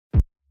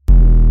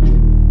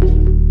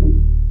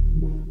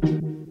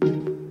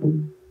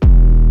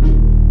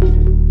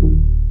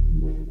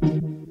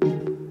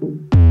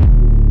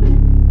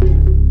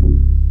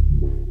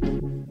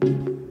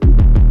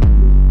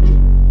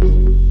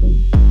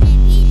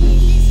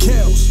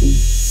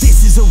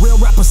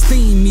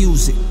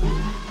music.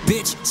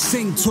 Bitch,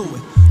 sing to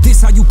it.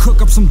 This how you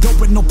cook up some dope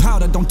with no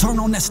powder. Don't turn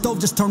on that stove,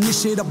 just turn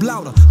this shit up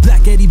louder.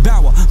 Black Eddie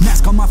Bauer,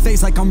 mask on my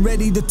face like I'm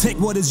ready to take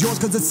what is yours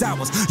cause it's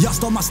ours. Y'all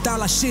stole my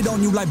style, I shit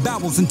on you like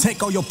bowels and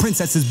take all your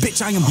princesses,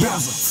 bitch, I am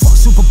Bowser. Fuck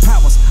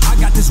superpowers, I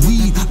got this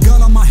weed,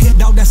 gun on my hip,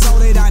 dog, that's all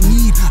that I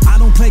need. I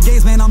don't play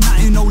games, man, I'm not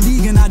in no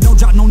league, and I don't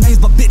drop no names,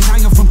 but bitch,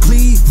 I am from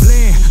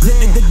Cleveland.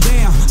 Let it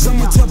down,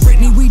 someone tell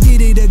Britney we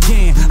did it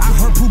again. I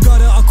heard Pooh got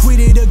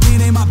acquitted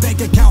again, and my bank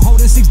account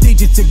holding 6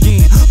 digits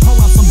again. Pull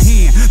out some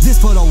hand, this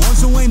for the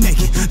ones who ain't make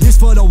it. This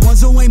for the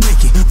ones who ain't make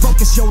it.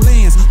 Focus your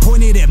lens,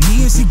 pointed at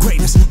me and see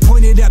greatness.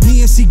 Pointed at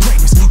me and see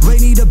greatness. Ray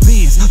need a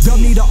Benz,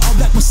 Dub need a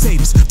all-black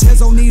Mercedes.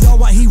 Tezo need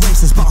all white, he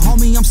racist, but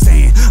homie I'm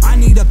staying. I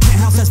need a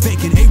penthouse that's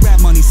vacant.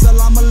 A-rap money,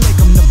 salam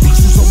alaikum, the beach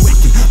is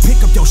awakened.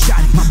 Pick up your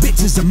shotty, my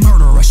bitch is a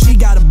murderer. She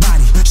got a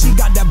body, she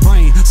got that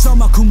brain.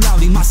 Summa cum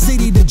laude, my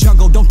city the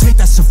jungle. Don't take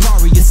that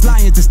safari, it's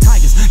lions, it's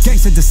tigers.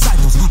 Gangsta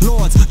disciples,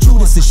 lords,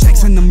 Judas and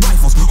Shanks and them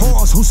rifles.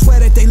 Whores who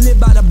swear that they live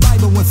by the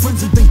Bible. When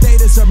friends who think they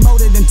deserve more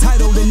than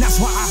entitled, and that's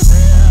why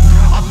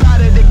I'm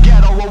out of the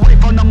ghetto, away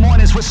from the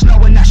mornings with snow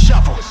and that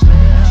shovel.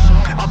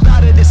 I'm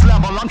out of this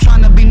level, I'm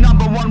trying to be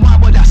 #1, why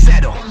would I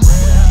settle?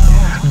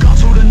 Go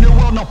to the new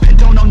world, no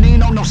Pinto, no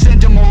Nino, no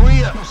Santa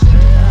Maria.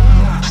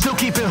 Still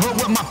keep it hood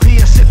with my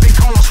peers, sipping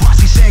Carlos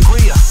Rossi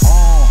Sangria.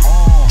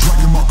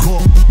 Dragging my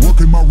cup,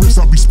 working my wrist,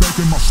 I be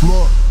spanking my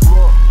slut.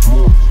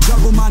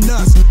 Juggle my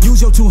nuts,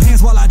 use your 2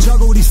 hands while I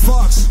juggle these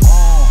fucks.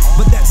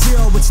 But that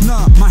 0, it's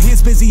none. My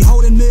hands busy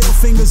holding middle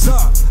fingers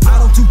up. I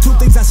don't do 2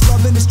 things, that's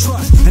love and it's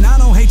trust. And I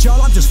don't hate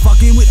y'all, I'm just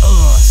fucking with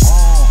us.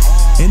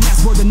 And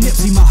that's where the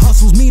Nipsey, my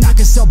hustles mean I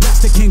can sell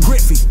best to Ken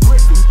Griffey.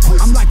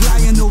 I'm like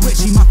Lionel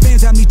Richie, my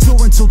fans have me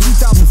touring till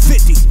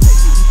 2050.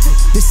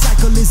 This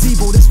cycle is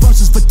evil, this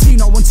verse is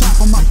Patino on top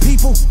of my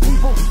people.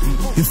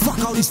 And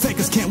fuck all these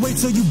fakers, can't wait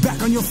till you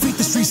back on your feet,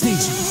 the streets need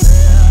you.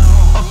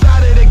 Up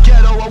out of the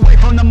ghetto, away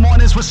from the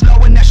mornings with snow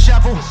and that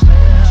shovel.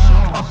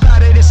 Up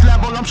out of this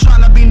level, I'm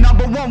trying to be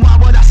 #1, why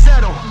would I